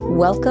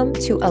Welcome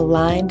to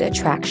Aligned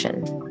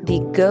Attraction,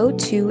 the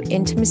go-to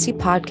intimacy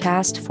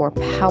podcast for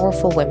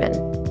powerful women.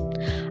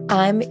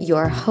 I'm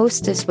your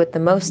hostess with the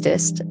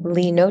mostest,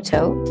 Lee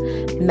Noto,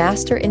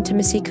 master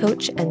intimacy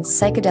coach and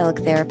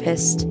psychedelic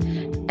therapist,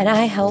 and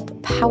I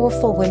help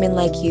powerful women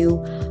like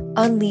you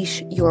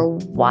unleash your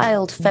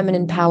wild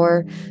feminine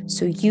power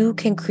so you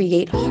can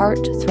create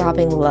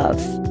heart-throbbing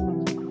love.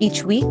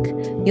 Each week,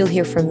 you'll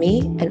hear from me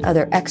and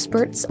other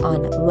experts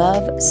on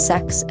love,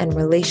 sex, and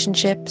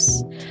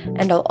relationships,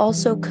 and I'll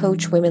also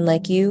coach women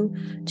like you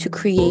to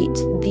create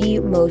the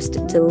most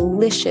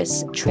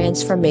delicious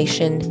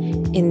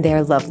transformation in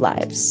their love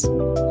lives.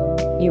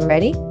 You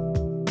ready?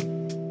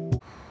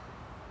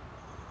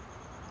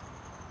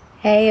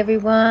 Hey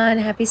everyone,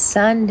 happy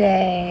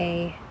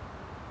Sunday.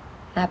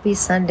 Happy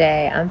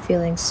Sunday. I'm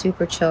feeling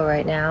super chill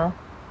right now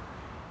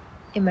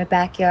in my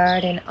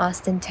backyard in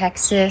Austin,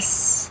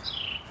 Texas.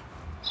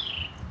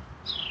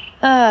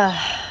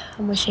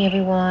 I'm wishing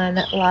everyone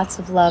lots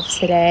of love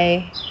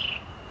today,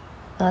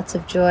 lots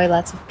of joy,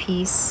 lots of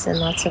peace, and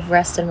lots of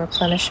rest and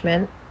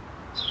replenishment.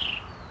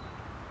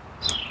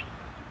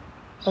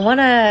 I want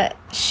to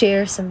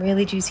share some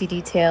really juicy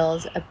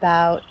details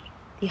about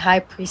the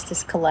High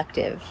Priestess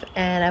Collective,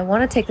 and I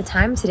want to take the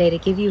time today to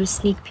give you a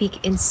sneak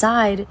peek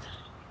inside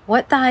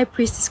what the High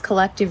Priestess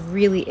Collective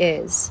really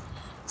is.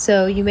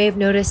 So you may have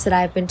noticed that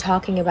I've been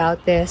talking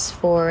about this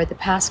for the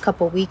past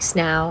couple weeks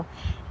now,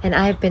 and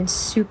I've been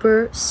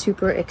super,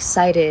 super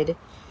excited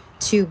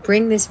to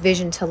bring this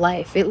vision to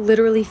life. It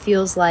literally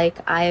feels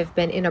like I have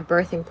been in a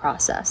birthing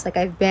process. Like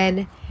I've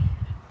been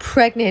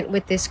pregnant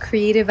with this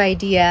creative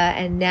idea,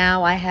 and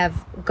now I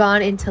have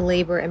gone into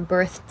labor and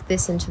birthed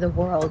this into the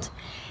world.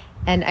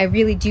 And I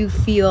really do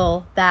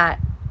feel that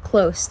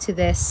close to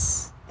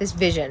this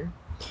vision.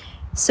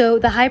 So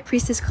the High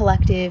Priestess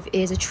Collective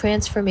is a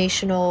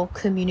transformational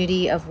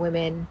community of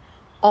women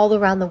all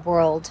around the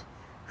world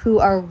who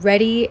are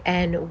ready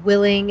and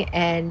willing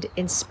and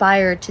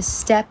inspired to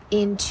step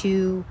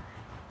into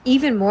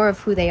even more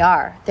of who they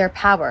are, their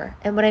power.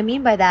 And what I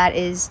mean by that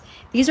is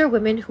these are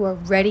women who are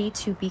ready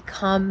to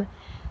become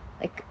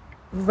like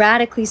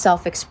radically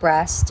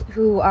self-expressed,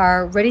 who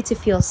are ready to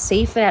feel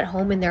safe and at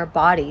home in their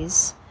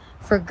bodies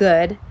for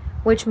good,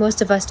 which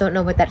most of us don't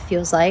know what that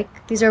feels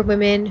like. These are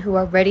women who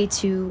are ready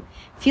to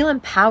feel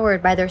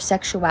empowered by their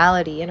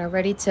sexuality and are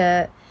ready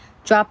to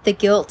drop the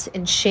guilt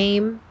and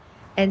shame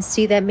and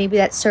see that maybe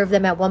that served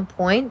them at one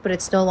point, but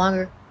it's no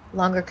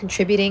longer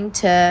contributing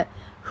to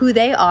who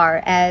they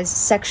are as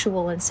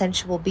sexual and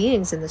sensual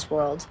beings in this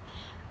world.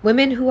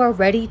 Women who are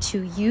ready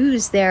to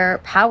use their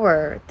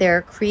power,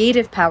 their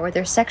creative power,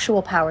 their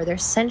sexual power, their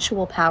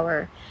sensual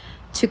power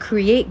to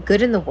create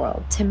good in the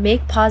world, to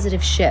make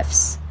positive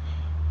shifts.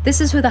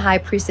 This is who the High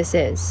Priestess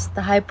is.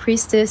 The High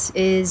Priestess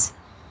is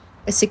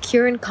a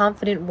secure and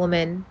confident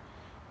woman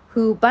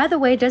who, by the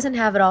way, doesn't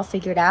have it all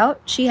figured out.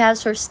 She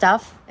has her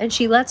stuff, and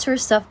she lets her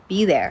stuff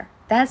be there.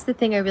 That's the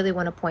thing I really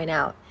want to point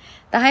out.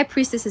 The High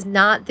Priestess is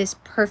not this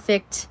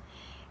perfect,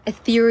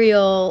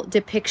 ethereal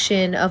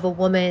depiction of a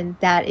woman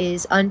that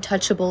is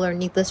untouchable or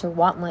needless or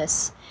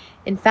wantless.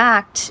 In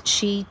fact,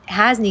 she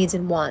has needs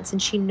and wants,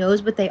 and she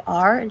knows what they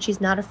are, and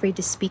she's not afraid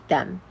to speak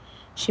them.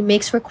 She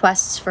makes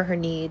requests for her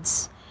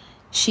needs.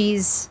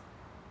 She's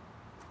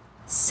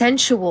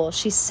sensual,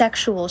 she's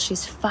sexual,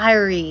 she's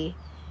fiery.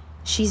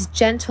 She's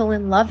gentle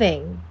and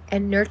loving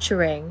and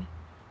nurturing,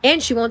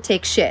 and she won't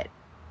take shit.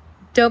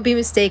 Don't be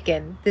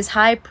mistaken. This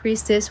High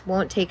Priestess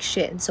won't take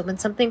shit. And so when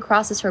something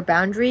crosses her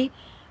boundary,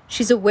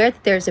 she's aware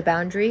that there's a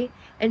boundary,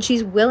 and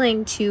she's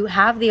willing to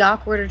have the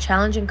awkward or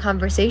challenging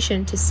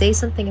conversation to say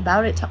something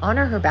about it to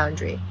honor her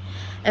boundary.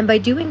 And by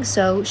doing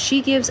so,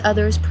 she gives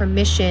others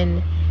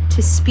permission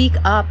to speak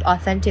up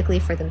authentically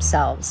for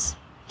themselves.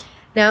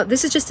 Now,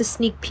 this is just a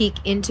sneak peek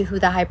into who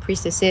the High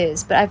Priestess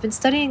is, but I've been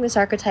studying this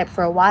archetype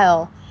for a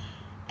while.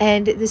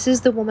 And this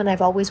is the woman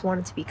I've always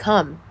wanted to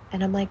become.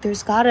 And I'm like,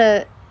 there's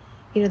gotta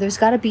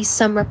be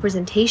some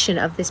representation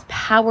of this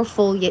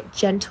powerful yet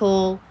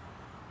gentle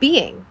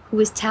being who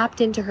is tapped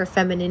into her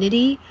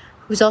femininity,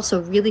 who's also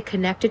really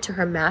connected to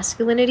her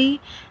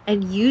masculinity,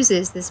 and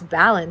uses this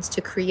balance to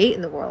create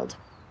in the world.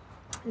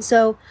 And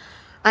so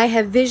I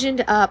have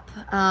visioned up,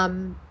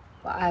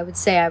 I would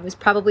say I was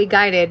probably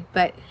guided,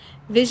 but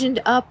visioned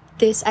up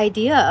this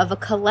idea of a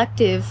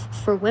collective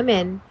for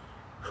women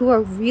who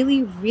are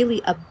really,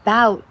 really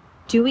about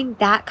doing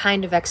that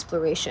kind of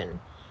exploration.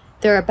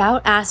 They're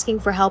about asking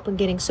for help and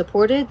getting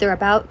supported. They're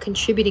about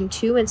contributing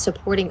to and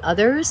supporting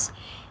others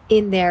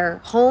in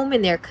their home,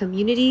 in their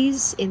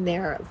communities, in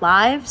their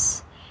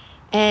lives.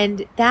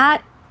 And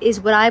that is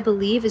what I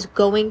believe is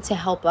going to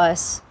help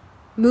us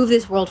move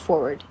this world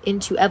forward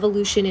into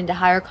evolution, into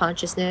higher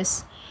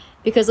consciousness.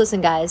 Because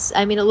listen, guys,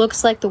 I mean, it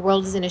looks like the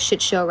world is in a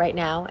shit show right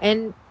now.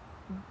 And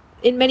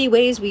in many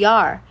ways we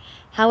are.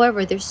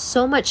 However, there's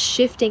so much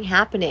shifting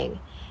happening.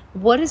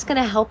 What is going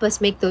to help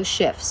us make those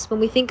shifts? When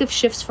we think of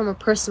shifts from a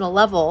personal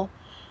level,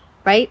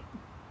 right?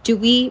 Do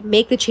we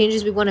make the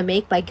changes we want to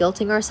make by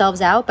guilting ourselves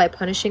out, by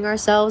punishing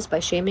ourselves, by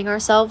shaming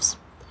ourselves?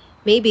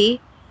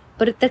 Maybe.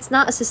 but that's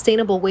not a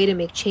sustainable way to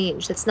make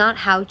change. That's not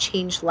how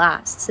change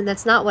lasts. And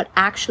that's not what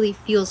actually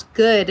feels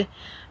good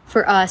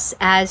for us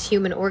as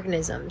human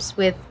organisms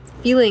with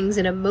feelings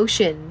and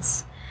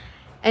emotions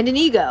and an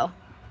ego.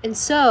 And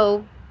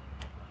so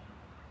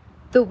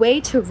the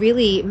way to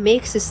really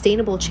make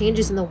sustainable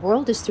changes in the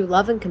world is through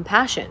love and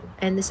compassion.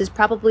 And this is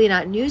probably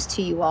not news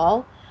to you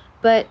all,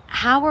 but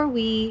how are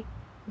we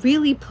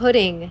really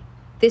putting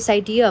this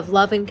idea of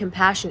love and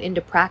compassion into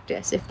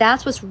practice, if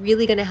that's what's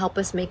really going to help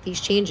us make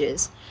these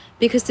changes?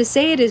 Because to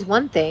say it is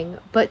one thing,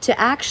 but to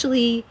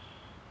actually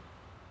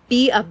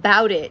be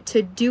about it,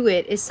 to do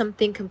it, is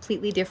something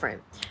completely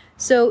different.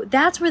 So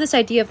that's where this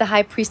idea of the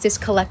High Priestess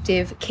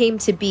Collective came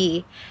to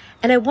be.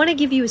 And I want to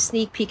give you a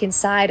sneak peek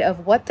inside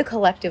of what the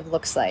collective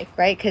looks like,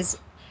 right? Because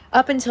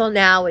up until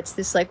now, it's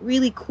this like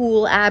really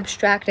cool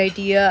abstract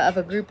idea of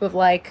a group of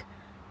like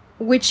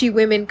witchy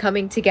women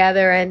coming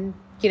together and,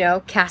 you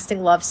know,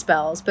 casting love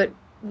spells. But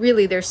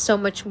really, there's so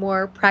much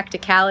more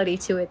practicality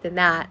to it than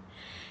that.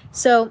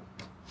 So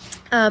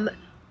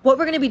what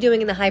we're going to be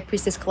doing in the High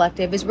Priestess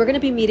Collective is we're going to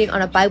be meeting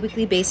on a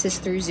bi-weekly basis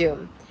through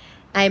Zoom.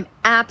 I'm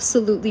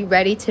absolutely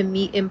ready to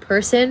meet in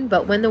person,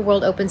 but when the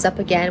world opens up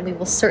again, we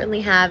will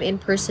certainly have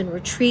in-person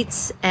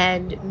retreats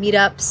and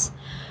meetups.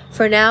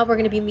 For now, we're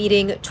going to be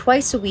meeting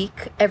twice a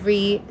week,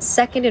 every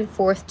second and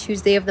fourth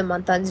Tuesday of the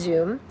month on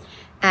Zoom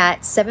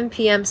at 7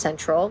 p.m.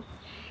 Central.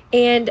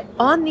 And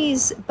on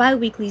these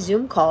bi-weekly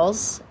Zoom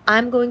calls,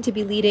 I'm going to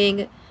be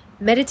leading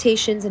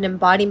meditations and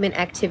embodiment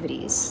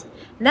activities.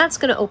 And that's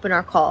going to open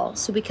our call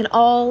so we can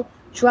all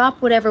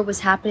drop whatever was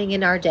happening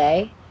in our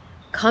day,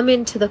 come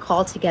into the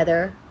call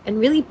together and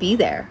really be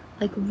there,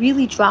 like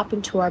really drop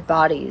into our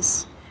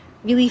bodies,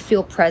 really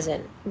feel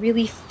present,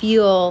 really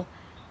feel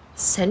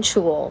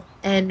sensual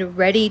and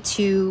ready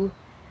to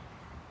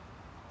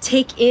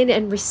take in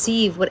and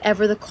receive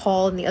whatever the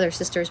call and the other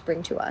sisters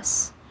bring to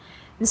us.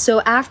 And so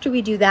after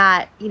we do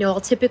that, you know, I'll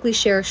typically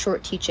share a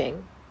short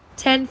teaching,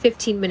 10,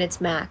 15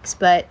 minutes max,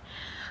 but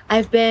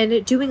I've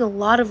been doing a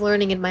lot of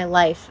learning in my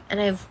life, and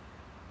I've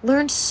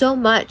learned so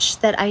much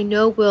that I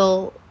know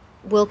will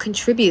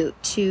contribute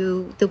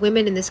to the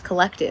women in this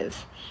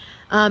collective.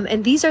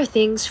 And these are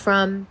things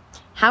from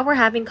how we're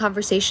having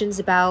conversations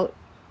about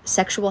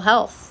sexual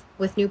health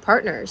with new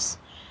partners,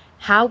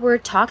 how we're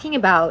talking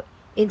about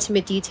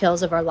intimate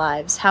details of our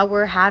lives, how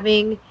we're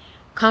having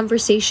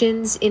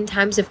conversations in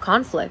times of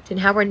conflict and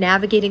how we're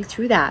navigating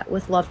through that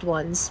with loved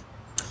ones,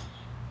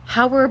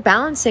 how we're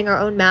balancing our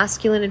own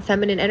masculine and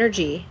feminine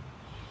energy,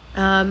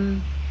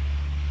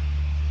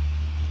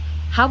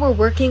 how we're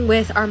working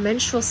with our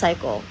menstrual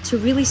cycle to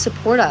really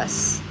support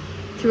us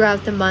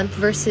throughout the month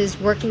versus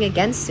working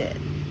against it,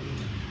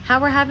 how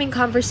we're having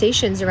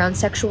conversations around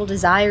sexual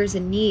desires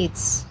and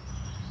needs,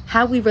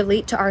 how we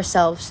relate to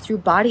ourselves through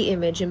body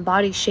image and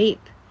body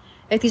shape.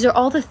 Like, these are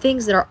all the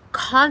things that are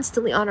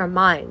constantly on our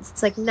minds.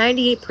 It's like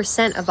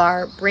 98% of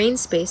our brain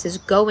space is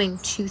going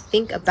to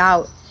think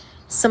about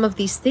some of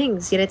these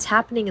things, yet it's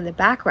happening in the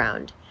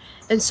background.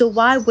 And so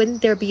why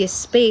wouldn't there be a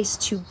space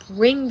to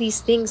bring these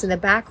things in the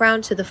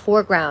background to the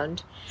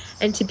foreground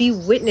and to be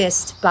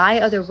witnessed by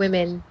other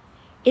women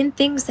in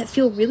things that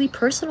feel really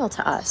personal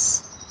to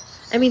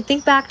us? I mean,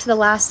 think back to the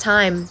last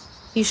time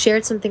you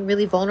shared something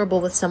really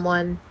vulnerable with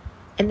someone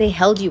and they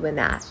held you in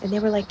that. And they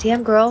were like,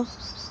 damn girl,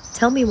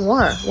 tell me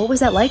more. What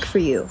was that like for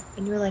you?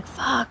 And you were like,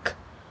 fuck,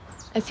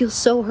 I feel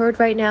so heard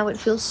right now. It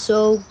feels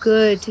so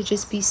good to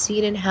just be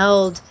seen and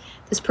held.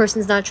 This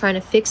person's not trying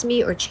to fix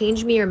me or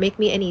change me or make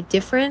me any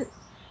different.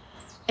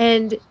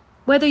 And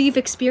whether you've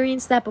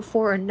experienced that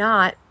before or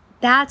not,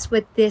 that's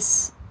what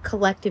this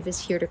collective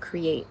is here to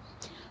create.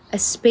 A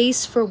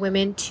space for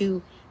women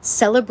to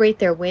celebrate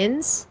their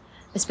wins,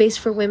 a space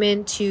for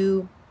women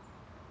to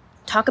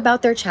talk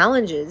about their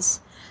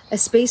challenges, a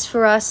space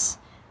for us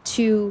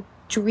to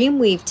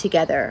dreamweave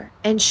together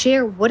and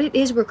share what it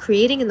is we're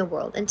creating in the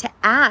world, and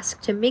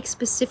to make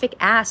specific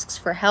asks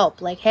for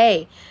help. Like,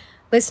 hey,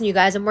 listen, you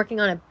guys, I'm working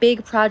on a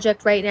big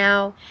project right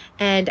now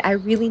and I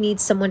really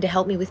need someone to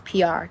help me with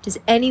PR. Does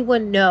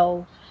anyone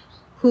know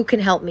who can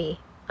help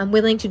me? I'm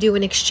willing to do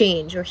an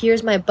exchange, or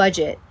here's my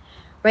budget,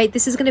 right?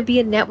 This is going to be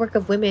a network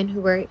of women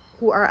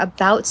who are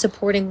about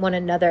supporting one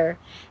another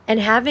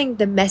and having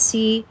the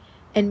messy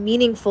and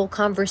meaningful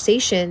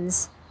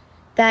conversations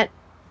that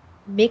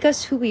make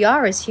us who we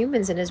are as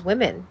humans and as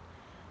women.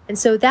 And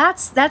so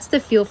that's the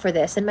feel for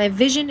this. And my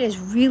vision is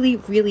really,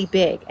 really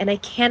big, and I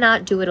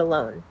cannot do it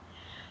alone.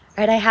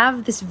 Right? I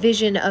have this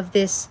vision of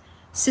this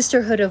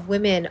sisterhood of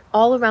women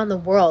all around the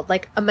world,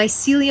 like a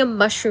mycelium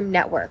mushroom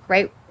network,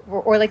 right?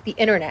 Or like the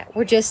internet.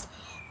 We're just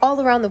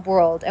all around the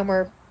world, and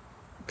we're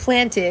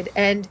planted,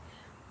 and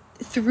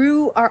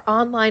through our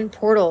online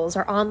portals,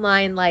 our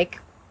online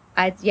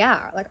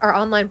our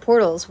online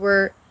portals,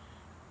 we're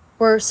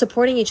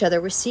supporting each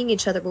other, we're seeing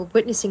each other, we're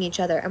witnessing each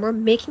other, and we're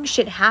making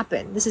shit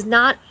happen. This is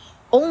not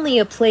only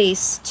a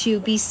place to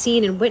be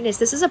seen and witnessed,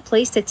 this is a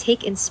place to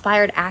take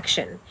inspired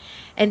action.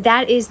 And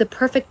that is the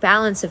perfect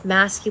balance of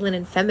masculine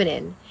and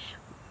feminine,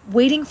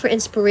 waiting for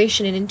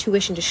inspiration and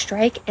intuition to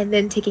strike, and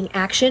then taking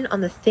action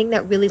on the thing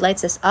that really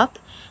lights us up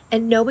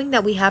and knowing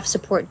that we have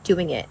support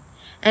doing it.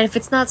 And if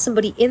it's not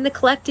somebody in the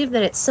collective,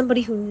 then it's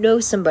somebody who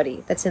knows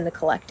somebody that's in the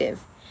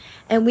collective.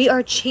 And we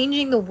are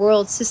changing the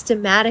world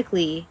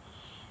systematically,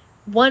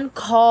 one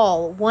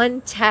call,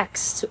 one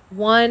text,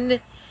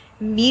 one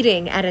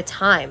meeting at a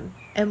time.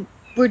 And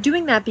we're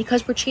doing that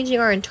because we're changing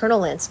our internal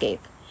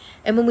landscape.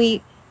 And when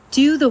we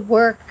do the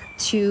work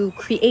to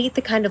create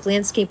the kind of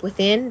landscape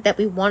within that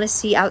we want to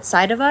see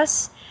outside of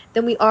us,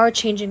 then we are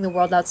changing the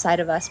world outside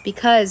of us,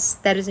 because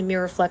that is a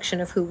mere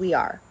reflection of who we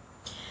are.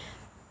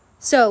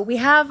 So we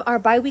have our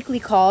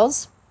bi-weekly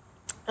calls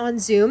on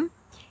Zoom,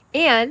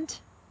 and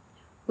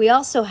we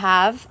also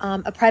have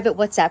a private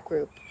WhatsApp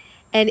group.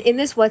 And in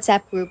this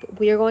WhatsApp group,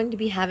 we are going to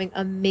be having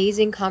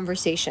amazing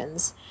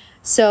conversations.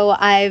 So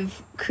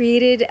I've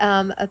created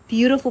a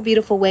beautiful,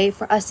 beautiful way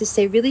for us to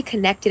stay really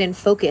connected and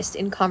focused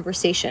in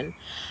conversation.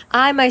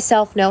 I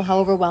myself know how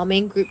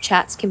overwhelming group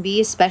chats can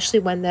be, especially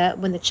when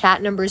the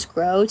chat numbers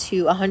grow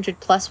to 100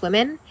 plus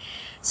women.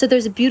 So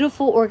there's a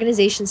beautiful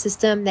organization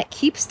system that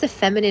keeps the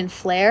feminine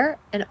flair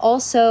and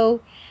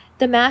also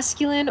the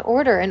masculine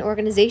order and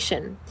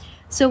organization.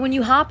 So when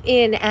you hop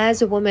in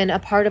as a woman, a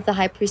part of the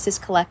High Priestess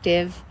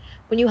Collective,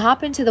 when you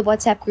hop into the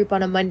WhatsApp group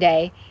on a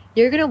Monday,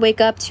 you're going to wake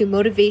up to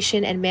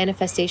Motivation and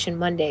Manifestation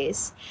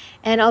Mondays.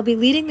 And I'll be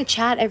leading the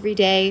chat every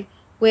day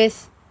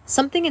with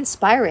something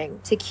inspiring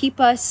to keep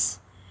us,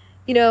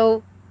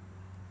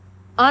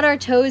 on our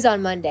toes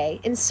on Monday,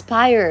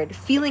 inspired,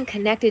 feeling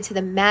connected to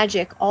the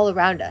magic all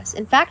around us.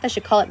 In fact, I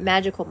should call it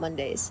Magical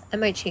Mondays. I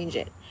might change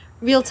it.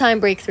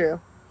 Real-time breakthrough.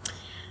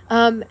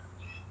 And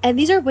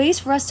these are ways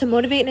for us to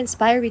motivate and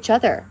inspire each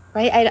other,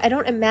 right? I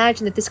don't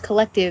imagine that this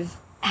collective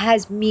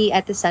has me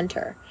at the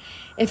center.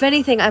 If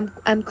anything,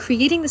 I'm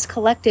creating this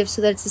collective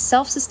so that it's a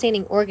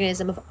self-sustaining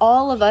organism of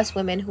all of us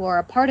women who are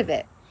a part of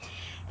it.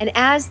 And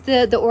as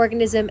the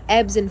organism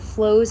ebbs and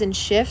flows and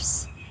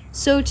shifts,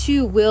 so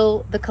too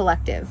will the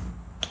collective.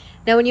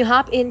 Now, when you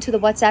hop into the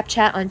WhatsApp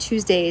chat on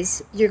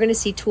Tuesdays, you're going to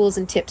see Tools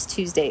and Tips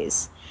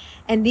Tuesdays.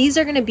 And these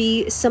are going to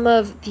be some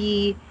of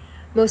the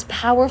most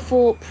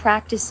powerful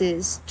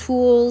practices,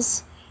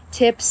 tools,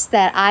 tips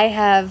that I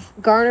have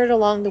garnered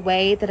along the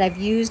way, that I've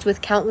used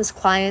with countless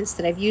clients,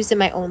 that I've used in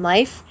my own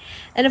life.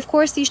 And of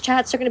course, these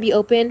chats are going to be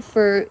open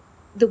for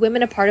the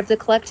women a part of the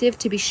collective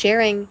to be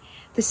sharing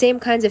the same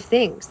kinds of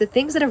things, the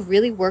things that have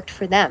really worked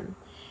for them.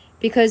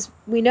 Because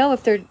we know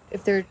if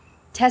they're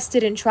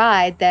tested and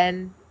tried,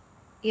 then,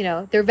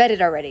 they're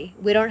vetted already.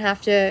 We don't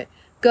have to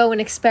go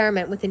and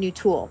experiment with a new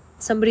tool.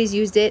 Somebody's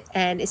used it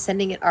and is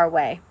sending it our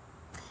way.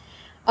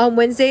 On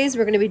Wednesdays,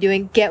 we're going to be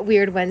doing Get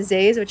Weird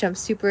Wednesdays, which I'm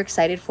super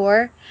excited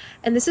for.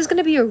 And this is going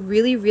to be a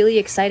really, really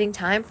exciting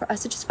time for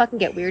us to just fucking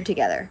get weird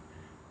together.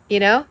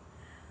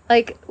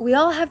 Like, we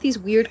all have these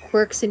weird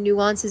quirks and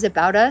nuances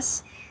about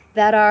us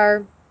that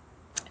are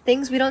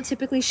things we don't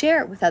typically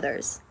share with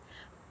others.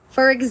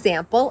 For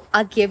example,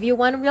 I'll give you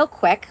one real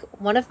quick.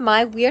 One of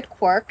my weird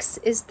quirks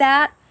is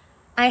that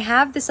I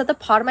have this other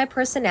part of my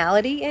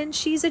personality, and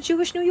she's a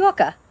Jewish New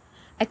Yorker.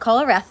 I call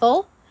her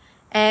Ethel.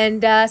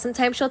 And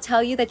sometimes she'll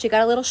tell you that you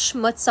got a little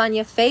schmutz on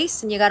your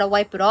face and you got to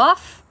wipe it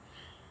off.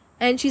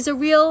 And she's a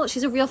real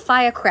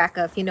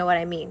firecracker, if you know what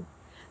I mean.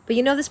 But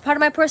this part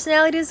of my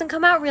personality doesn't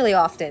come out really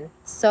often.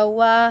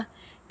 So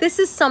this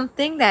is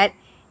something that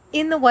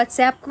in the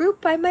WhatsApp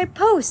group I might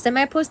post. I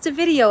might post a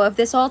video of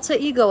this alter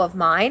ego of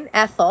mine,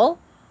 Ethel,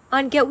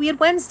 on Get Weird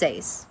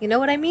Wednesdays. You know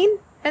what I mean?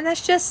 And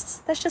that's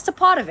just a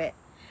part of it.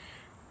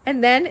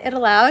 And then it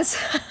allows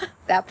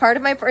that part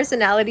of my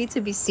personality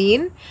to be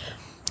seen.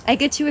 I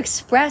get to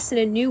express in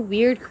a new,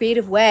 weird,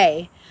 creative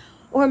way.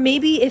 Or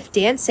maybe if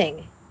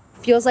dancing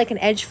feels like an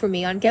edge for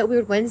me, on Get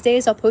Weird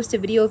Wednesdays, I'll post a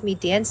video of me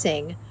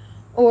dancing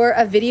or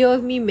a video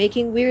of me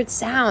making weird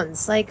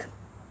sounds. Like,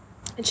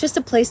 it's just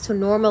a place to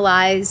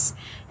normalize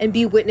and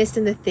be witnessed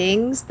in the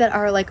things that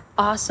are like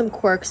awesome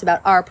quirks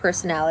about our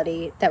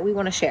personality that we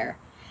want to share.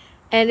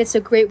 And it's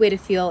a great way to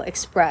feel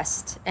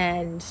expressed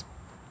and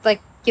like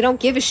you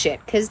don't give a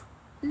shit because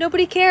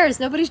nobody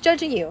cares. Nobody's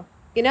judging you,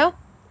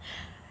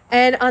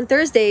 And on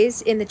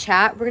Thursdays in the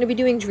chat, we're going to be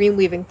doing Dream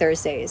Weaving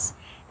Thursdays.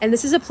 And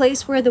this is a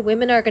place where the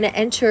women are going to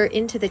enter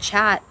into the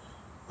chat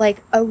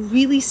like a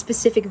really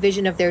specific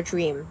vision of their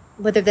dream,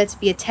 whether that's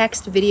via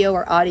text, video,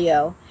 or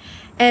audio.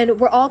 And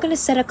we're all going to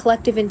set a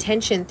collective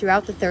intention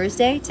throughout the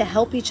Thursday to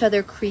help each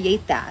other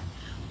create that.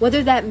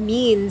 Whether that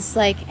means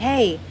like,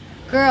 hey,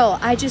 girl,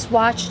 I just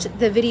watched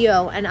the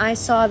video and I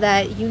saw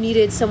that you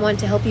needed someone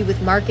to help you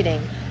with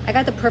marketing. I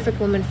got the perfect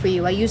woman for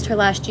you. I used her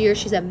last year.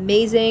 She's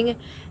amazing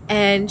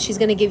and she's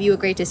going to give you a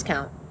great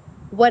discount.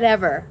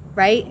 Whatever,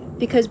 right?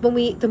 Because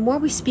the more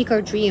we speak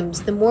our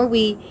dreams, the more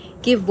we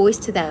give voice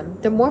to them,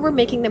 the more we're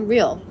making them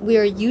real. We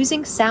are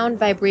using sound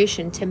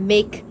vibration to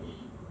make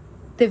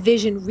the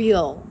vision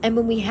real. And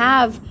when we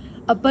have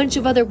a bunch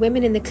of other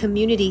women in the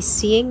community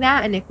seeing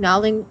that and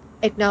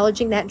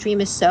acknowledging that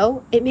dream is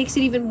so, it makes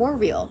it even more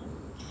real.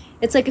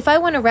 It's like if I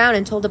went around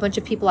and told a bunch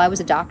of people I was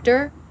a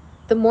doctor,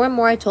 the more and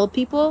more I told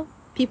people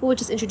would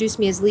just introduce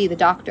me as Lee, the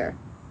doctor.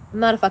 I'm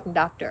not a fucking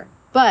doctor.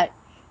 But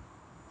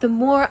the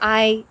more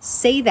I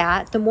say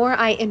that, the more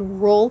I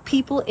enroll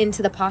people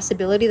into the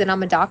possibility that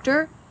I'm a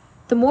doctor,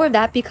 the more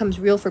that becomes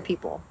real for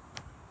people.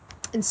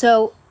 And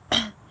so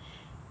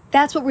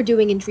that's what we're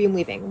doing in Dream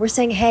Weaving. We're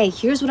saying, hey,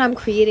 here's what I'm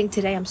creating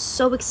today. I'm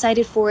so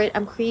excited for it.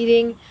 I'm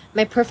creating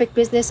my perfect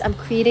business. I'm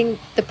creating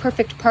the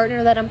perfect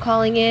partner that I'm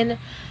calling in.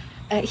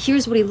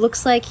 Here's what he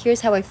looks like.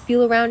 Here's how I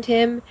feel around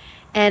him.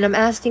 And I'm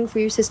asking for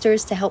you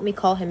sisters to help me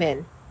call him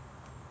in.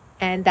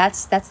 And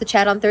that's the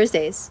chat on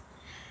Thursdays.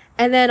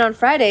 And then on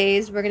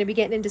Fridays, we're going to be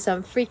getting into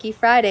some Freaky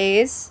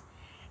Fridays.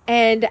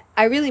 And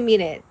I really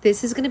mean it.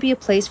 This is going to be a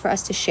place for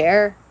us to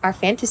share our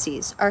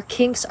fantasies, our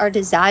kinks, our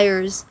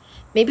desires,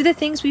 maybe the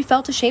things we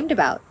felt ashamed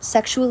about,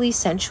 sexually,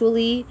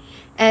 sensually,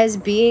 as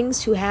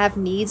beings who have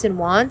needs and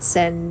wants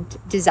and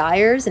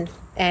desires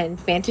and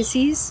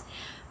fantasies.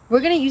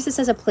 We're going to use this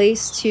as a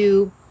place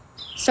to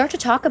start to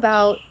talk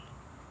about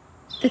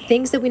the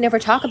things that we never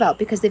talk about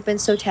because they've been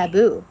so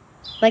taboo,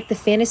 like the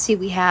fantasy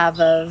we have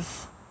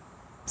of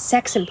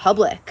sex in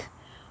public,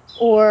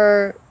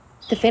 or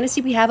the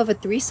fantasy we have of a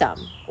threesome,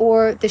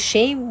 or the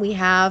shame we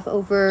have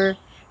over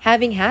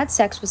having had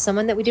sex with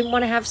someone that we didn't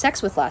want to have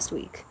sex with last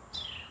week.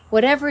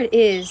 Whatever it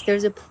is,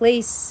 there's a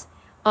place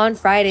on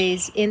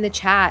Fridays in the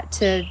chat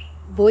to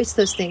voice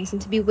those things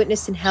and to be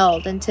witnessed and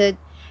held, and to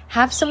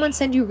have someone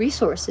send you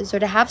resources, or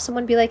to have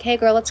someone be like, hey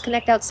girl, let's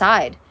connect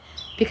outside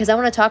because I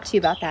want to talk to you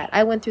about that.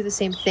 I went through the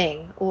same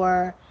thing.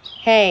 Or,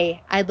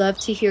 hey, I'd love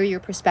to hear your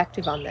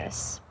perspective on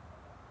this.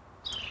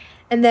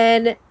 And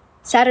then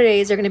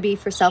Saturdays are going to be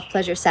for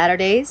Self-Pleasure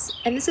Saturdays.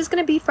 And this is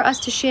going to be for us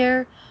to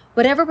share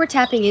whatever we're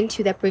tapping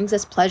into that brings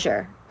us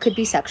pleasure. Could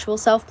be sexual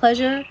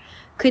self-pleasure,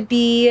 could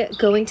be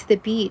going to the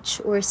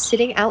beach or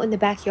sitting out in the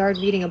backyard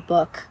reading a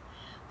book,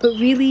 but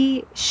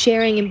really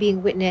sharing and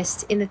being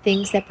witnessed in the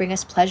things that bring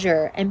us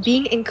pleasure, and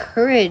being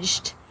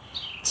encouraged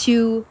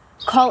to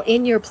call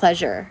in your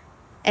pleasure,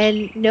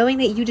 and knowing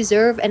that you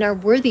deserve and are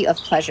worthy of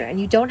pleasure, and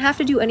you don't have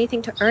to do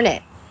anything to earn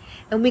it.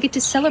 And we get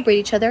to celebrate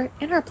each other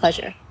in our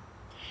pleasure.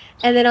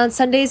 And then on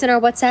Sundays in our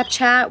WhatsApp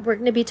chat, we're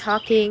going to be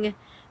talking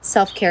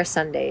Self-Care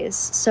Sundays.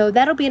 So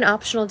that'll be an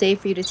optional day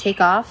for you to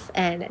take off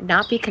and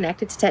not be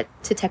connected to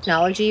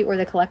technology or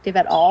the collective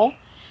at all,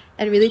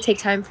 and really take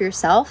time for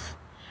yourself.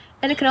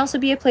 And it can also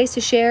be a place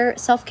to share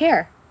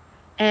self-care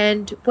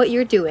and what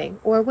you're doing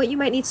or what you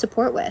might need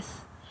support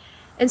with.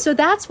 And so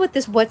that's what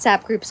this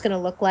WhatsApp group is going to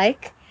look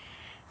like.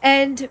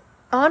 And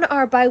on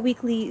our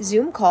bi-weekly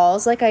Zoom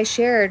calls, like I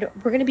shared,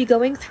 we're going to be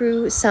going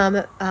through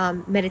some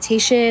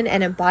meditation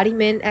and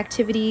embodiment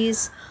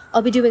activities.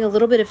 I'll be doing a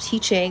little bit of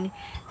teaching.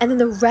 And then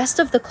the rest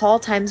of the call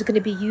time is going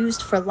to be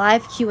used for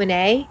live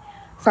Q&A,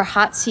 for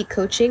hot seat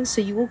coaching. So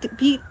you'll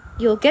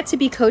get to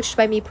be coached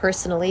by me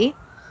personally.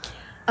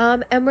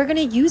 And we're going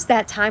to use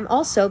that time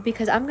also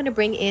because I'm going to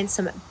bring in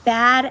some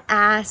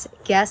badass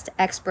guest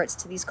experts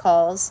to these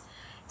calls.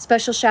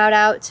 Special shout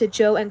out to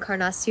Joe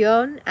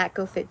Encarnacion at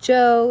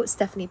GoFitJoe,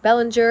 Stephanie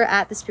Bellinger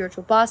at The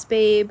Spiritual Boss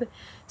Babe,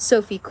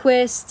 Sophie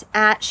Quist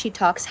at She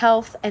Talks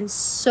Health, and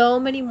so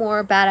many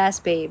more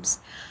badass babes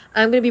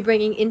I'm going to be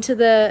bringing into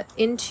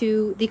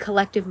the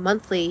collective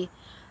monthly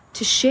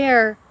to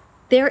share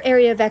their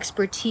area of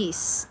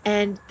expertise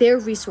and their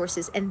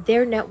resources and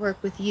their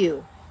network with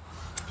you.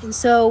 And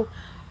so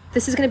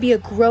this is going to be a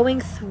growing,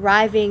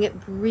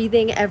 thriving,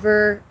 breathing,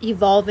 ever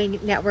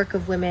evolving network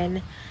of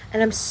women.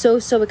 And I'm so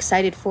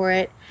excited for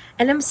it.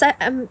 And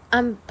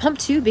I'm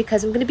pumped too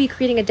because I'm going to be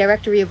creating a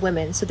directory of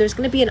women. So there's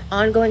going to be an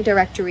ongoing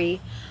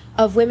directory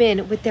of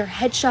women with their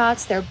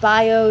headshots, their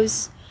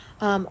bios,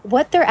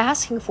 what they're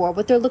asking for,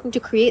 what they're looking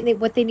to create,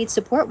 and what they need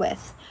support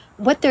with,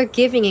 what they're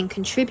giving and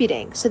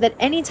contributing, so that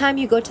anytime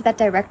you go to that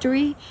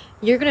directory,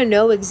 you're going to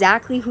know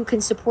exactly who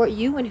can support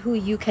you and who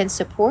you can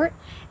support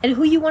and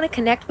who you want to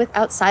connect with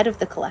outside of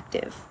the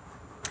collective.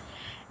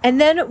 And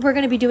then we're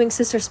going to be doing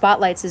sister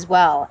spotlights as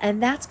well.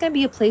 And that's going to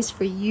be a place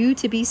for you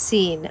to be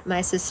seen,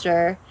 my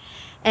sister.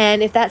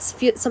 And if that's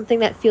something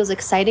that feels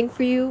exciting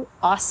for you,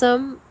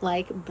 awesome,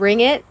 like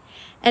bring it.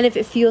 And if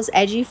it feels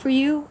edgy for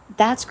you,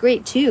 that's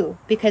great too,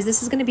 because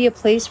this is going to be a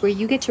place where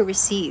you get to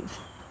receive,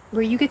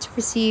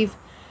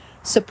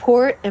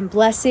 support and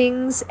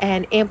blessings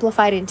and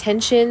amplified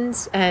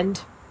intentions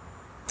and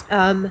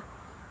a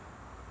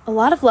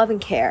lot of love and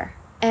care.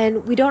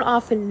 And we don't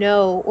often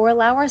know or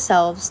allow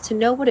ourselves to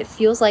know what it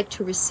feels like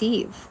to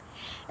receive.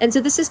 And so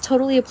this is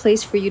totally a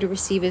place for you to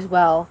receive as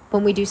well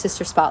when we do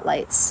sister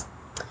spotlights.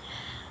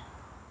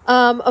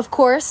 Of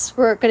course,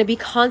 we're going to be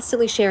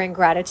constantly sharing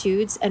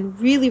gratitudes and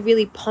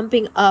really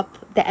pumping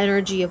up the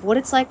energy of what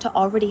it's like to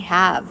already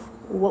have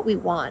what we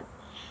want,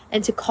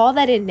 and to call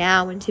that in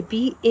now and to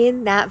be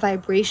in that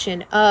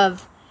vibration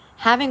of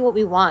having what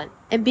we want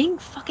and being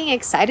fucking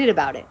excited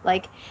about it.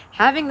 Like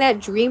having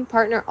that dream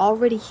partner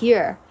already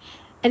here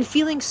and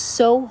feeling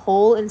so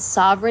whole and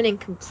sovereign and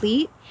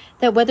complete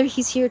that whether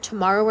he's here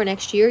tomorrow or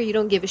next year, you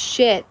don't give a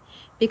shit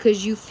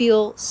because you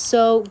feel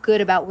so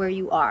good about where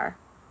you are.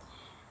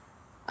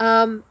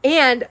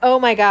 And oh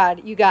my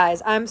God, you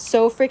guys, I'm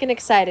so freaking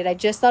excited. I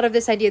just thought of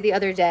this idea the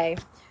other day.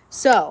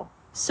 So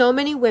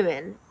many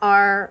women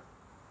are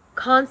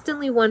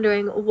constantly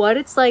wondering what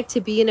it's like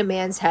to be in a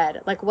man's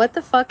head. Like, what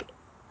the fuck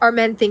are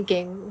men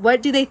thinking?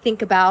 What do they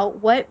think about?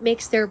 What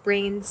makes their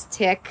brains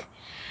tick?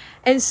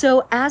 And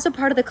so, as a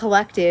part of the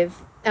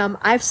collective,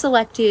 I've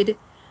selected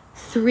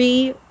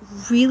 3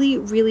 really,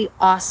 really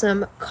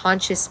awesome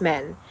conscious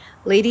men.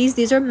 Ladies,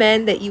 these are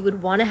men that you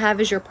would want to have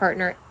as your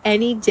partner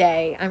any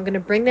day. I'm going to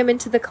bring them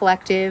into the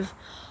collective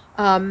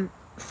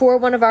for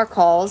one of our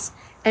calls.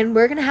 And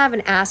we're going to have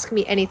an Ask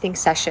Me Anything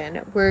session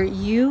where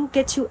you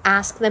get to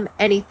ask them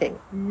anything.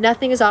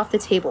 Nothing is off the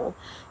table.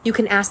 You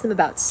can ask them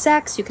about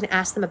sex. You can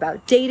ask them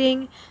about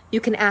dating. You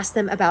can ask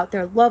them about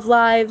their love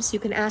lives. You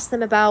can ask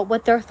them about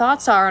what their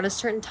thoughts are on a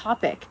certain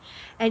topic.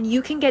 And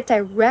you can get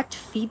direct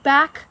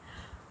feedback,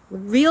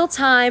 real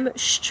time,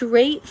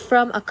 straight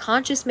from a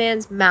conscious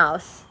man's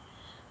mouth.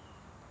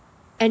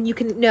 And you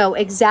can know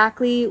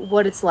exactly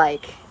what it's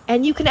like.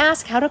 And you can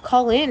ask how to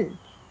call in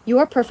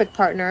your perfect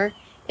partner.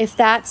 If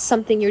that's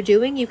something you're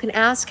doing, you can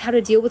ask how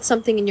to deal with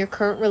something in your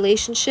current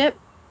relationship.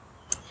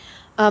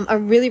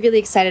 I'm really, really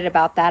excited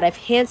about that. I've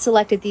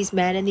hand-selected these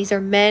men, and these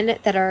are men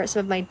that are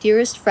some of my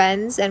dearest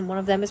friends, and one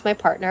of them is my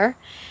partner.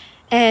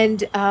 And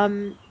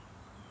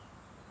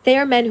they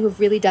are men who have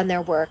really done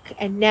their work.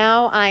 And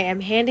now I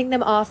am handing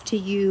them off to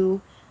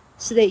you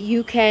so that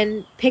you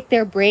can pick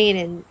their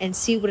brain and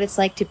see what it's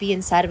like to be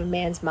inside of a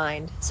man's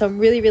mind. So I'm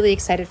really, really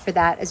excited for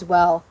that as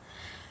well.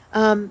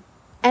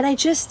 And I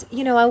just,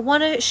 I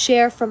want to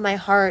share from my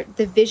heart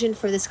the vision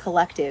for this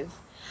collective.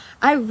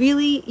 I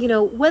really,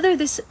 whether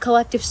this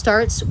collective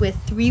starts with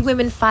 3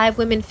 women, 5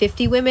 women,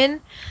 50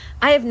 women,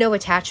 I have no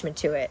attachment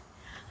to it.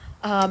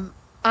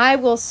 I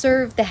will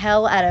serve the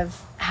hell out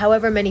of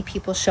however many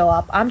people show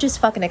up. I'm just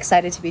fucking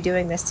excited to be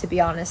doing this, to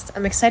be honest.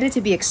 I'm excited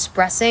to be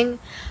expressing.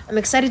 I'm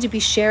excited to be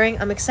sharing.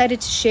 I'm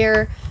excited to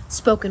share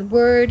spoken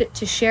word,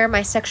 to share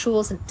my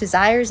sexual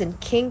desires and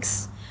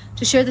kinks,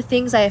 to share the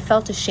things I have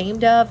felt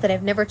ashamed of that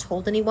I've never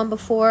told anyone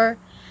before,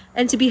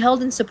 and to be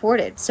held and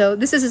supported. So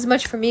this is as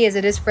much for me as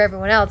it is for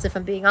everyone else, if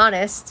I'm being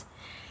honest.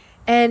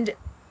 And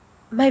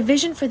my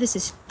vision for this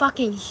is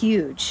fucking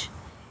huge.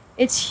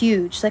 It's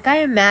huge. Like, I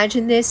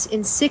imagine this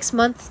in 6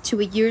 months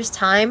to a year's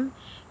time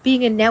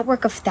being a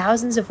network of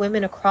thousands of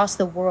women across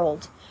the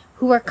world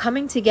who are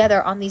coming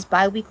together on these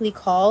bi-weekly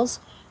calls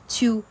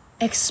to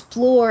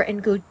explore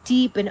and go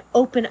deep and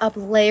open up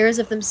layers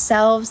of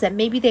themselves that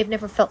maybe they've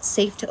never felt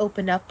safe to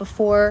open up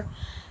before,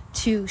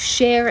 to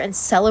share and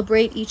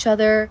celebrate each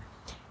other.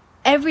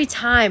 Every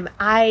time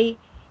I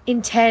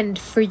intend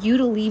for you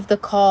to leave the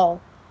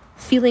call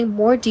feeling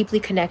more deeply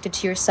connected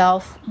to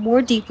yourself,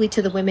 more deeply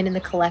to the women in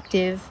the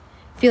collective,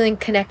 feeling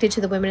connected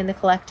to the women in the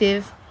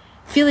collective,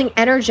 feeling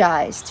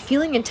energized,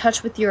 feeling in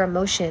touch with your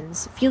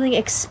emotions, feeling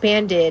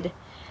expanded,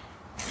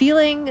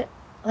 feeling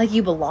like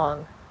you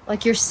belong,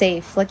 like you're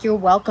safe, like you're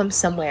welcome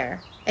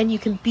somewhere, and you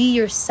can be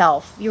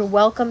yourself. You're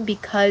welcome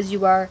because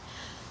you are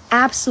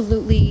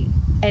absolutely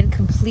and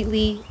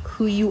completely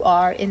who you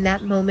are in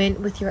that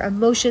moment, with your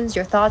emotions,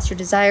 your thoughts, your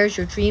desires,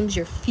 your dreams,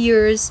 your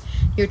fears,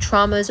 your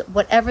traumas,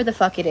 whatever the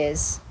fuck it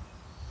is.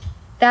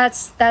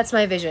 That's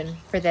my vision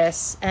for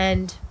this.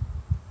 And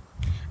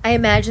I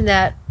imagine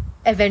that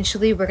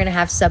eventually we're going to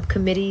have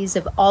subcommittees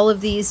of all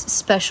of these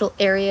special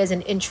areas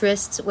and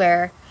interests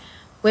where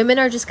women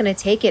are just going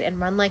to take it and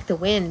run like the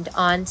wind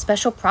on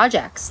special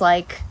projects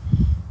like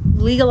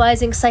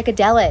legalizing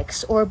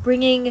psychedelics or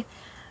bringing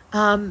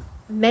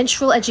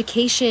menstrual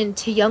education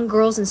to young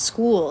girls in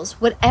schools.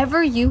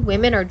 Whatever you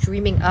women are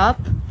dreaming up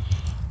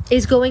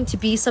is going to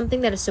be something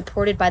that is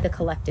supported by the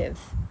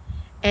collective.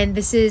 And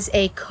this is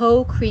a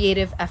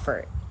co-creative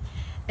effort.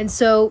 And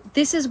so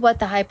this is what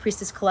the High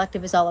Priestess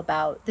Collective is all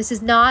about. This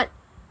is not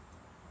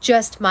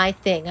just my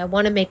thing. I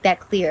want to make that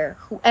clear.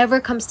 Whoever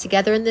comes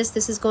together in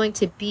this is going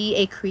to be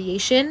a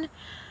creation,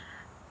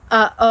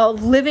 a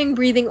living,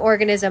 breathing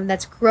organism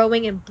that's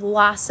growing and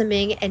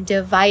blossoming and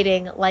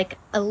dividing like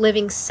a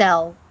living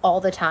cell all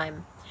the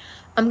time.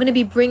 I'm going to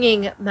be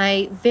bringing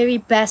my very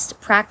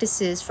best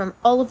practices from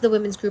all of the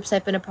women's groups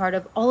I've been a part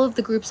of, all of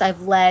the groups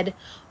I've led,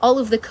 all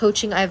of the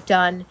coaching I've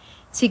done,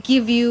 to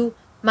give you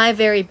my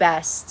very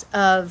best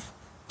of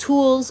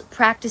tools,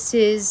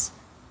 practices,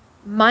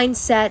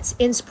 mindsets,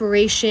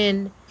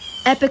 inspiration,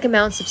 epic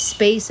amounts of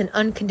space and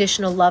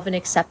unconditional love and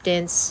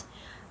acceptance,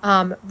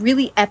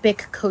 really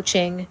epic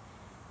coaching,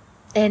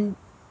 and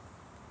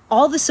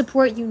all the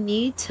support you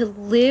need to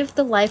live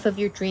the life of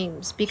your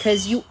dreams,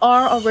 because you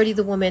are already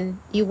the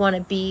woman you want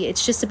to be.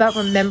 It's just about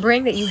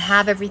remembering that you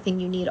have everything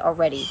you need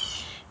already.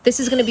 This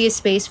is going to be a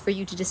space for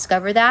you to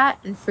discover that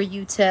and for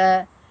you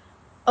to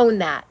own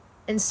that.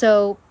 And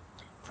so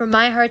from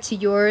my heart to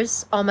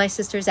yours, all my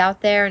sisters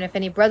out there, and if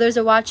any brothers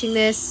are watching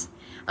this,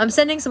 I'm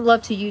sending some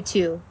love to you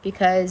too,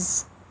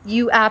 because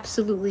you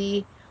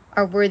absolutely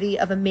are worthy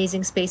of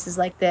amazing spaces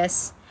like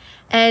this.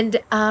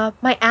 And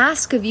my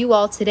ask of you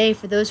all today,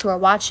 for those who are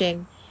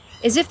watching,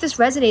 is if this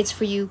resonates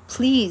for you,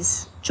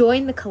 please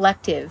join the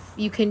collective.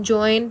 You can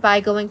join by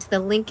going to the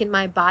link in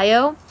my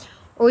bio,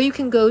 or you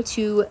can go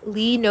to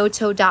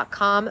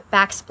leenoto.com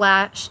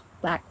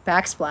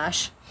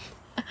 //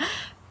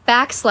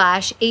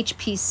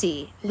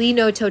 /HPC,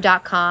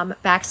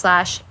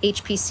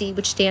 leenoto.com/HPC,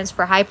 which stands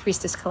for High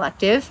Priestess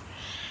Collective.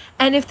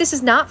 And if this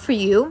is not for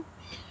you,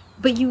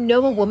 but you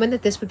know a woman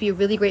that this would be a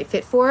really great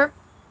fit for,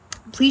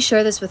 please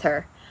share this with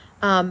her.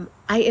 I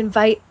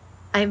invite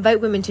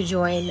women to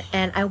join,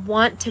 and I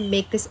want to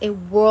make this a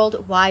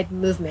worldwide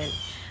movement.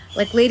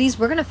 Like, ladies,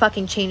 we're gonna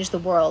fucking change the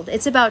world.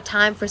 It's about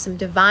time for some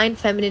divine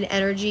feminine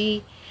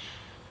energy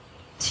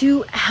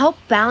to help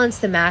balance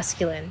the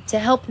masculine, to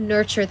help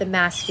nurture the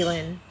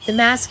masculine. The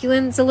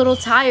masculine's a little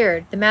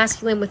tired. The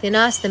masculine within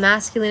us, the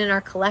masculine in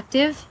our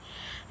collective.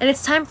 And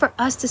it's time for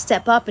us to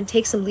step up and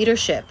take some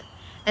leadership.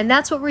 And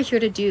that's what we're here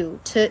to do,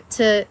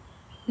 to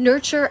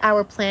nurture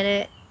our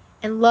planet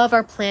and love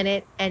our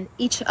planet and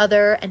each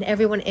other and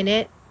everyone in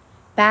it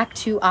back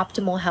to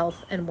optimal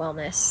health and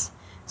wellness.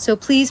 So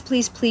please,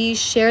 please, please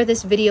share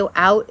this video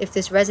out if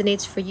this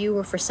resonates for you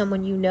or for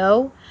someone you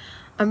know.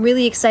 I'm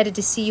really excited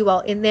to see you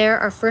all in there.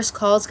 Our first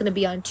call is going to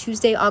be on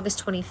Tuesday,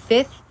 August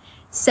 25th,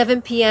 7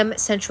 p.m.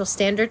 Central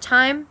Standard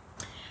Time.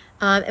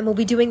 And we'll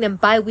be doing them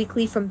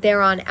bi-weekly from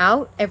there on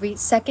out. Every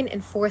second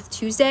and fourth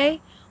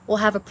Tuesday, we'll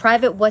have a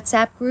private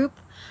WhatsApp group.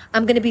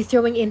 I'm going to be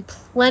throwing in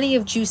plenty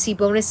of juicy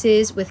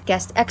bonuses with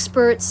guest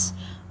experts,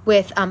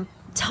 with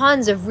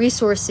tons of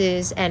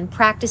resources and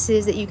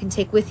practices that you can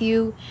take with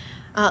you.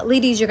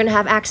 Ladies, you're going to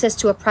have access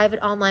to a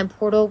private online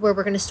portal where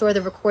we're going to store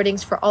the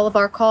recordings for all of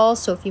our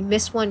calls. So if you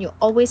miss one, you'll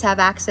always have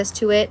access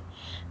to it.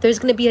 There's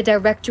going to be a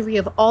directory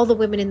of all the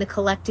women in the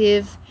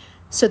collective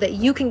so that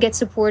you can get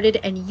supported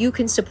and you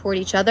can support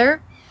each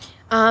other.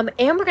 And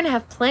we're going to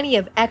have plenty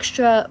of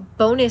extra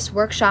bonus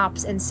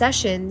workshops and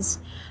sessions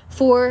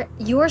for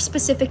your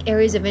specific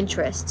areas of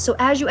interest. So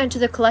as you enter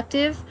the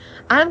collective,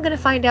 I'm going to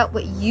find out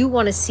what you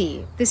want to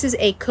see. This is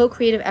a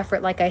co-creative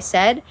effort, like I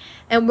said,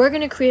 and we're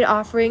going to create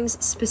offerings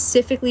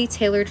specifically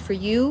tailored for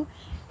you,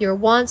 your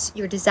wants,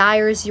 your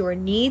desires, your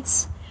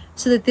needs,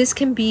 so that this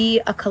can be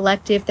a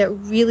collective that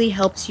really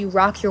helps you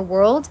rock your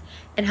world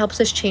and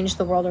helps us change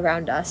the world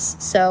around us.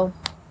 So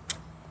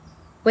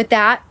with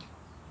that,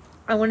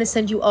 I want to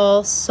send you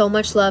all so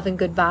much love and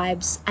good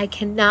vibes. I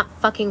cannot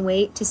fucking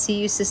wait to see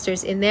you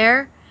sisters in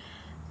there.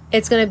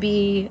 It's going to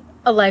be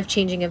a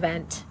life-changing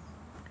event.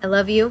 I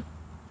love you.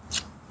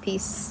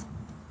 Peace.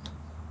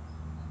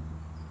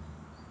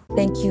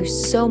 Thank you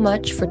so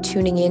much for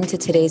tuning in to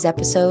today's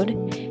episode.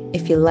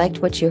 If you liked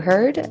what you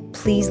heard,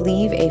 please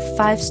leave a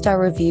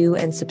 5-star review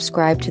and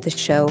subscribe to the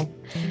show.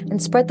 And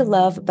spread the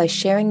love by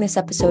sharing this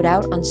episode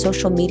out on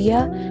social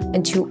media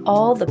and to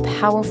all the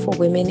powerful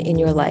women in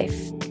your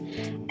life.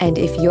 And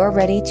if you're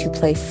ready to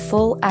play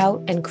full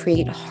out and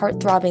create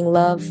heart-throbbing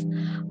love,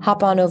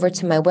 hop on over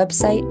to my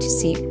website to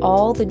see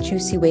all the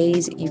juicy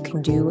ways you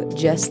can do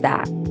just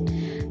that.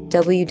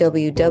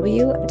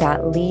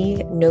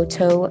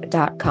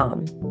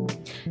 www.leenoto.com.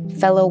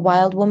 Fellow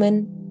wild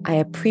woman, I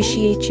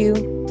appreciate you.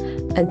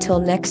 Until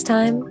next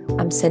time,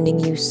 I'm sending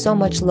you so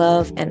much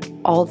love and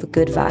all the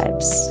good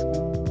vibes.